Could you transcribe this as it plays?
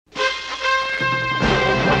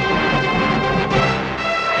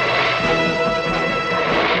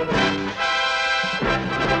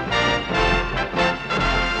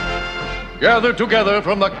gathered together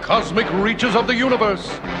from the cosmic reaches of the universe,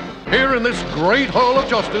 here in this great hall of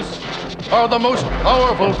justice, are the most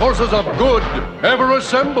powerful forces of good ever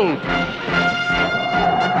assembled.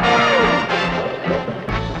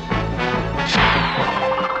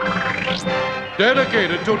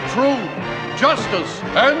 Dedicated to truth, justice,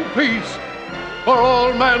 and peace for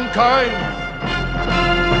all mankind.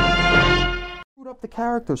 Screwed up the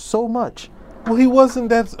character so much. Well, he wasn't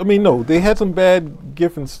that. I mean, no, they had some bad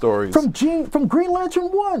Giffen stories. From Green Lantern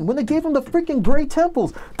 1, when they gave him the freaking gray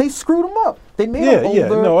temples, they screwed him up. They made him older. Yeah,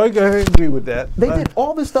 no, I agree with that. They did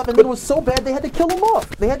all this stuff, and then it was so bad they had to kill him off.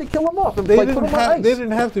 They had to kill him off and They put him on ice.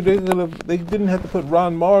 didn't have to. They didn't have to put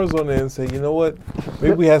Ron Mars on there and say, you know what,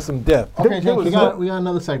 maybe we had some depth. Okay, Jake, we got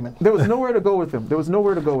another segment. There was nowhere to go with him. There was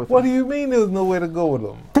nowhere to go with him. What do you mean there was nowhere to go with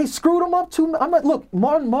him? They screwed him up too. I'm like, look,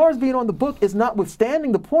 Mars being on the book is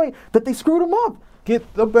notwithstanding the point that they screwed him up. Get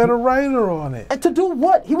a better writer on it. And to do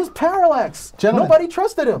what? He was parallax. Gentlemen. Nobody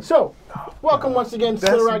trusted him. So, welcome once again to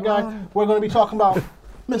SPINNERRACK Guy. We're going to be talking about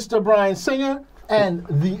Mr. Bryan Singer and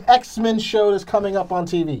the X-Men show that's coming up on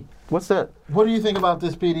TV. What's that? What do you think about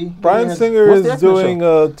this, Petey? Bryan Singer What's the is X-Men doing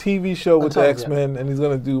show? a TV show with the X-Men, and he's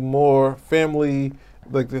going to do more family,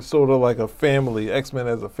 like this sort of like a family, X-Men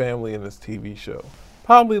as a family in this TV show.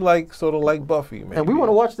 Probably like sort of like Buffy, maybe. And we want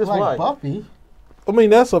to watch this Like live. Buffy? I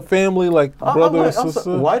mean, that's a family like brother and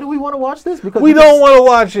sister. Why do we want to watch this? Because We don't want to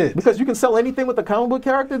watch it. Because you can sell anything with a comic book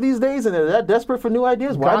character these days, and they're that desperate for new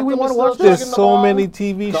ideas. Why do we want to watch this? There's so many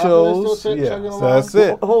TV shows. Yeah, so that's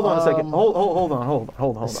it. Hold on a second. Hold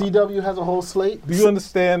on. CW has a whole slate. Do you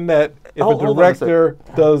understand that if Hold a on a director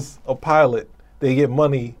does a pilot, they get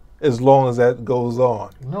money as long as that goes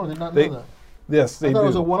on? No, they not know that. Yes, they I thought do. it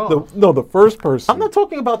was a one-off. No, the first person. I'm not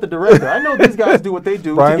talking about the director. I know these guys do what they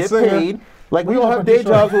do Bryan to get Singer. paid. Like we all have day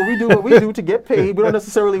jobs where we do what we do to get paid. We don't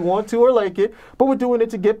necessarily want to or like it, but we're doing it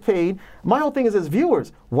to get paid. My whole thing is, as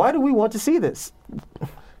viewers, why do we want to see this?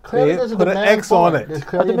 Clearly there's a put an demand X on it. There's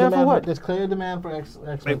clearly A demand for what? There's clear demand for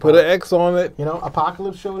X-Men. They put an X on it. You know,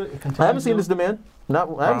 Apocalypse showed it. I haven't seen this demand. I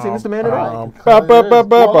haven't seen this demand at all.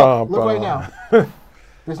 Well, look right now.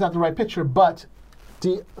 It's not the right picture, but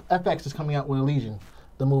FX is coming out with Legion,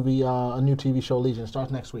 the movie, a new TV show, Legion. It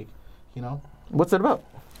starts next week. You know, What's it about?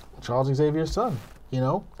 Charles Xavier's son. You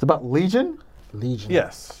know, It's about Legion? Legion.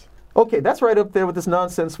 Yes. Okay, that's right up there with this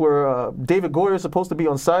nonsense where David Goyer is supposed to be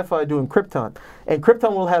on Sci-Fi doing Krypton. And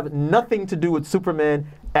Krypton will have nothing to do with Superman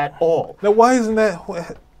at all. Now, why isn't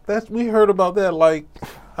that? We heard about that like,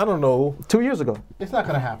 I don't know. 2 years ago. It's not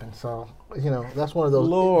going to happen. So, you know, that's one of those.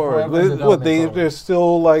 Lord, they're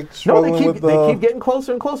still like No, struggling with they keep getting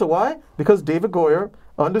closer and closer. Why? Because David Goyer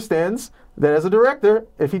understands that as a director,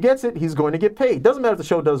 if he gets it, he's going to get paid. Doesn't matter if the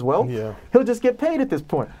show does well. Yeah. He'll just get paid at this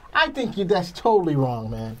point. I think that's totally wrong,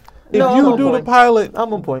 man. If No, I'm you on do the point. pilot,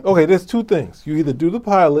 I'm on point. Okay, there's two things. You either do the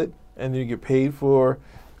pilot and you get paid for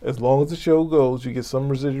as long as the show goes, you get some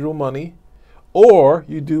residual money, or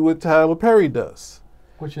you do what Tyler Perry does.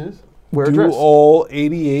 Which is? Wear a Do dress. all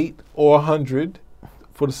 88 or 100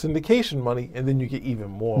 for the syndication money, and then you get even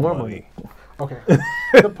more money. Okay.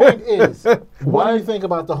 The point is, what do you think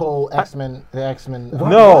about the whole X-Men? The X-Men.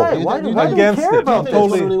 Why do we against care it. about Do you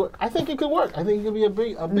think this? it's Totally. really work? I think it could work. I think it could be a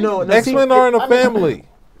big. No, no, X-Men aren't a family.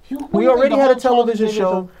 We already had a television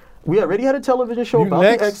show. We already had a television show about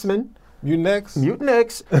the X-Men. You next. Mutant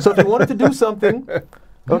X. So if you wanted to do something,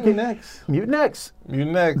 Mutant X. Mutant X. You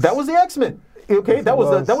next. That was the X-Men. Okay, Yes, that it was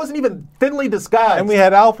was. that wasn't even thinly disguised. And we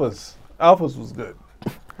had Alphas. Alphas was good.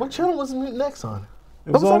 What channel was Mutant X on?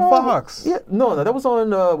 It was on Fox. Yeah, no, that was on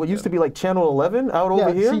what used to be like Channel 11 out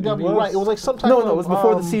over here. CW, right? It was like some type No, of. it was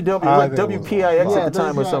before the CW, like WPIX at the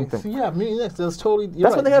time or something. Yeah, Mutant X. That's totally.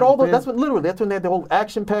 That's when they had all the. That's when they had the whole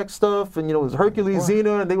action-packed stuff, and it was Hercules,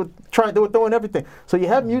 Xena, and they were throwing everything. So you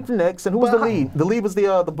have Mutant X, and who was the lead? The lead was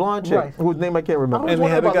the blonde chick, whose name I can't remember. I was And they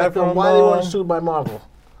had wondering a guy about from, why they weren't sued by Marvel.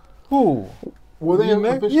 Who? Were they Mutant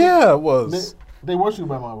X? officially? Yeah, it was. They were sued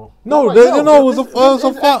by Marvel. No, Right, it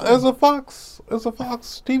was a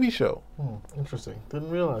Fox TV show. Interesting. Didn't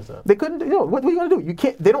realize that. They couldn't. What are you gonna do? You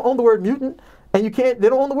can't. They don't own the word mutant, and you can't. They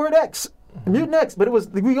don't own the word X. Mutant X, but it was.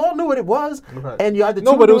 We all knew what it was, and you had the.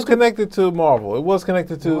 No, but it was connected to Marvel. It was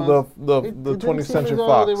connected to the It 20th didn't seem Century as though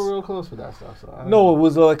Fox. They were real close with that stuff. So No, it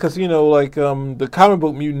was because the comic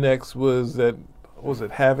book Mutant X was that. Was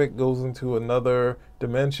it Havoc goes into another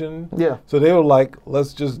dimension? Yeah. So they were like,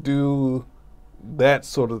 let's just do that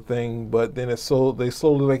sort of thing, but then they sold it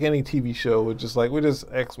like any TV show. It's just like we're just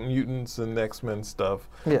X mutants and X-Men stuff,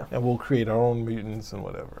 Yeah. and we'll create our own mutants and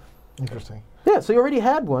whatever. Interesting. Yeah, so you already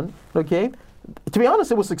had one, okay? To be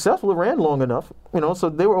honest, it was successful. It ran long enough, so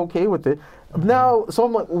they were okay with it. Now, so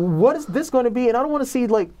I'm like, what is this going to be? And I don't want to see,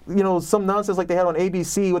 like, some nonsense like they had on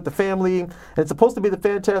ABC with the family. And it's supposed to be the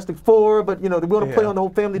Fantastic Four, but, they want to play on the whole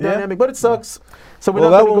family dynamic. But it sucks. So we're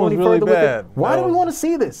not going to go any further with it. Why do we want to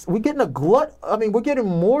see this? We're getting a glut. I mean, we're getting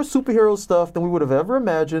more superhero stuff than we would have ever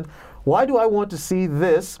imagined. Why do I want to see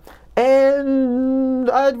this? And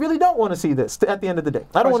I really don't want to see this at the end of the day.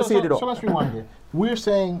 I don't want to see it at all. So let's rewind here. We're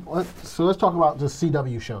saying, let's talk about the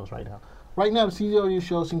CW shows right now. Right now, the CW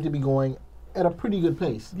shows seem to be going at a pretty good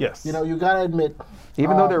pace. Yes. You got to admit.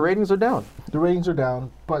 Even though their ratings are down. The ratings are down,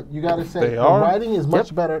 but you got to say the writing is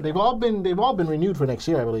much better. They've all been renewed for next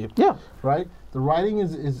year, I believe. Yeah. Right? The writing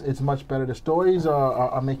is much better. The stories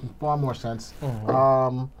are making far more sense.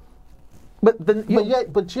 But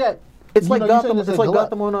yet. It's like Gotham. It's like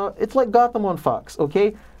Gotham on. It's like Gotham on Fox.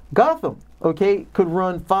 Okay, Gotham. Okay, could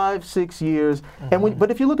run 5-6 years, but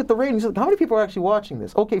if you look at the ratings, how many people are actually watching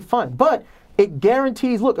this? Okay, fine, but it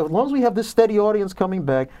guarantees. Look, as long as we have this steady audience coming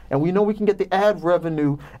back, and we know we can get the ad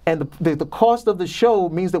revenue, and the cost of the show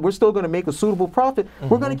means that we're still going to make a suitable profit.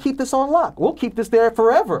 We're going to keep this on lock. We'll keep this there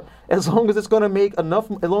forever, as long as it's going to make enough.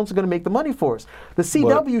 As long as it's going to make the money for us. The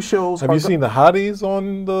CW shows. Have you seen the hotties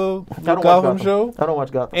on the Gotham show? I don't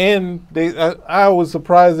watch Gotham. And I was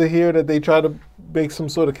surprised to hear that they try to make some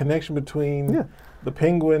sort of connection between the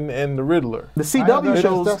Penguin and the Riddler. The CW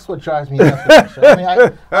shows. That's what drives me nuts. I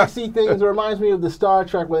mean, I see things. It reminds me of the Star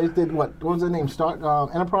Trek where they did what was the name?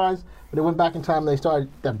 Enterprise. But they went back in time and they started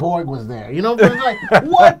that Borg was there. You know, it's like,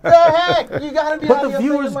 what the heck? You gotta be. But the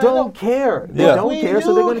viewers don't care. They don't care,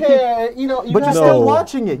 so they're gonna keep. But you're still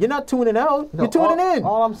watching it. You're not tuning out. You're tuning in.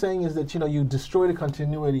 All I'm saying is that you destroy the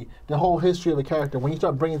continuity, the whole history of the character when you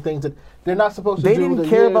start bringing things that they're not supposed to do. They didn't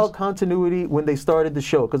care about continuity when they started the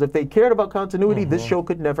show, because if they cared about continuity, this show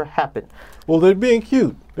could never happen. Well, they're being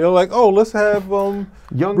cute. They're like, oh, let's have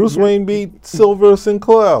Bruce Wayne beat Silver and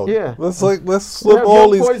Cloud. Yeah. Let's slip all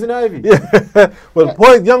these. Poison Ivy. Yeah.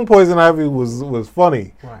 But young Poison Ivy was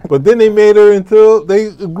funny. Right. But then they made her until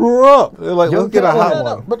they grew up. They're like, let's get a hot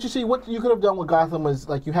one. But you see, what you could have done with Gotham was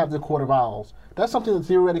like you have the Court of Owls. That's something that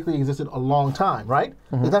theoretically existed a long time, right?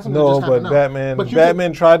 That's No, but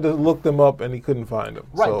Batman tried to look them up and he couldn't find them.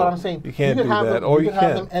 Right, so but I'm saying you can't do that, or you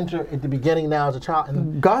have them enter at the beginning now as a child,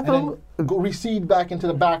 and Gotham and then recede back into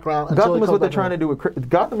the background. Gotham is what they're trying to do with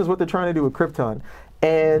Gotham is what they're trying to do with Krypton,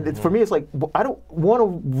 and for me, it's like I don't want to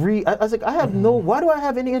read. I was like, I have no. Why do I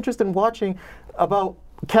have any interest in watching about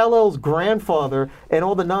Kal-El's grandfather and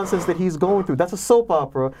all the nonsense that he's going through? That's a soap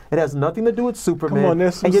opera. It has nothing to do with Superman. Come on,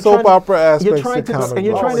 there's some soap opera aspects and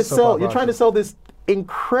you're trying to sell this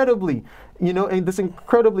incredibly, and this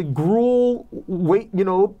incredibly gruel,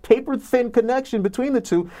 paper thin connection between the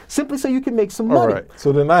two, simply so you can make some money. All right.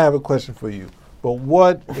 So then I have a question for you. But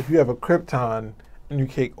what if you have a Krypton and you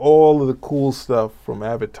take all of the cool stuff from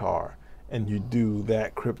Avatar and you do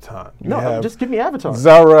that Krypton? Just give me Avatar.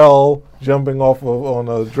 Zar-El jumping off on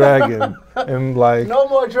a dragon and like no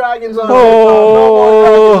more dragons on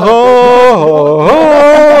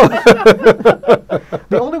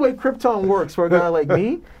The only way Krypton works for a guy like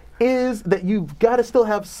me is that you've got to still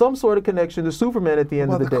have some sort of connection to Superman at the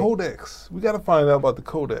end of the day. The Codex. We got to find out about the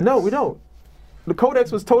Codex. No, we don't. The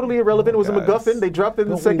Codex was totally irrelevant. It was a MacGuffin. They dropped it in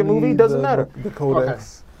the second movie. It doesn't matter. The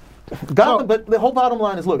Codex. Okay. Gotham, but the whole bottom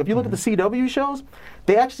line is, look, if you look at the CW shows,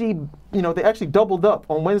 they actually doubled up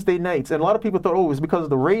on Wednesday nights, and a lot of people thought, it was because of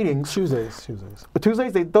the ratings. Tuesdays. But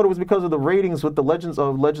Tuesdays, they thought it was because of the ratings with the Legends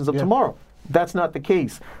of Tomorrow. That's not the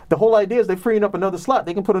case. The whole idea is they're freeing up another slot.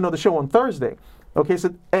 They can put another show on Thursday. Okay,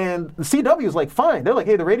 so and the CW is like, fine. They're like,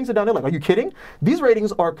 hey, the ratings are down. They're like, are you kidding? These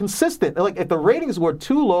ratings are consistent. They're like, if the ratings were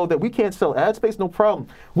too low that we can't sell ad space, no problem.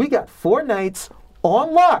 We got 4 nights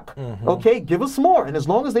on lock. Okay, give us more. And as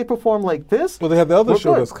long as they perform like this, well, they have the other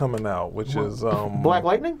show that's coming out, which is Black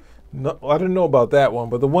Lightning. No, I didn't know about that one,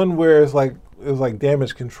 but the one where it's like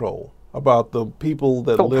Damage Control, about the people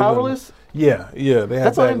that live Powerless. They have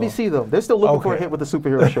that's on NBC though. They're still looking for a hit with the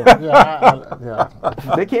superhero show.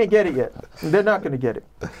 They can't get it yet. They're not going to get it.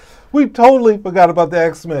 We totally forgot about the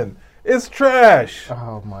X-Men. It's trash.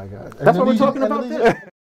 Oh my God. That's what we're talking about.